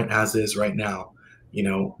environment as is right now,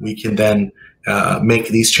 we can then make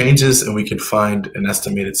these changes and we can find an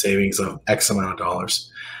estimated savings of X amount of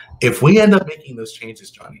dollars. If we end up making those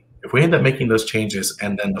changes, Johnny, if we end up making those changes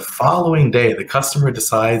and then the following day the customer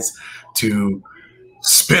decides to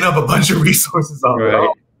spin up a bunch of resources on their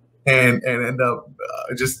own and end up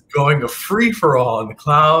just going a free for all in the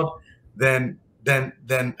cloud, then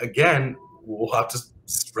again we'll have to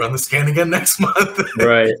run the scan again next month,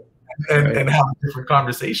 and have a different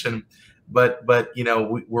conversation. But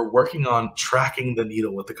we're working on tracking the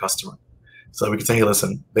needle with the customer, so we can say, hey,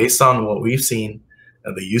 listen, based on what we've seen,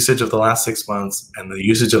 the usage of the last 6 months and the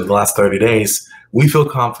usage of the last 30 days, we feel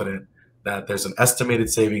confident that there's an estimated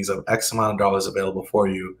savings of X amount of dollars available for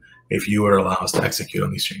you if you would allow us to execute on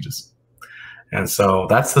these changes. And so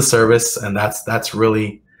that's the service, and that's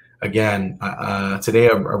really, again, today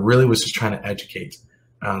I really was just trying to educate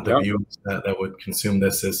the viewers that would consume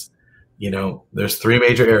this. Is, there's 3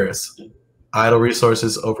 major areas: idle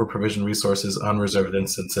resources, over provision resources, unreserved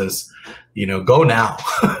instances. Go now,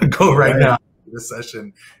 go right now this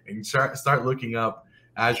session and start looking up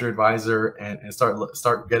Azure Advisor and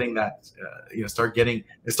start getting that, start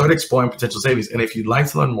exploring potential savings. And if you'd like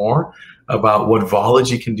to learn more about what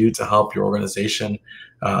Vology can do to help your organization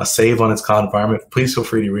save on its cloud environment, please feel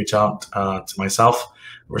free to reach out to myself,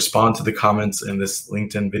 respond to the comments in this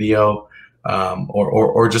LinkedIn video,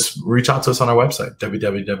 or just reach out to us on our website,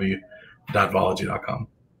 www.vology.com.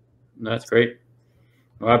 That's great.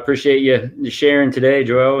 Well, I appreciate you sharing today,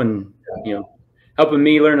 Joel, and helping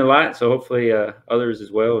me learn a lot. So hopefully others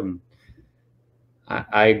as well. And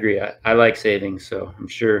I agree. I like savings, so I'm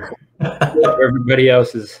sure everybody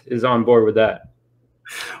else is on board with that.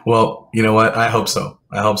 Well, you know what? I hope so.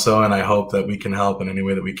 I hope so, and I hope that we can help in any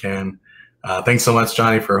way that we can. Thanks so much,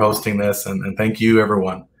 Johnny, for hosting this, and thank you,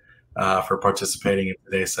 everyone, for participating in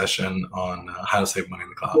today's session on how to save money in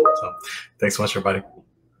the cloud. So thanks so much, everybody.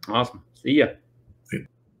 Awesome. See ya.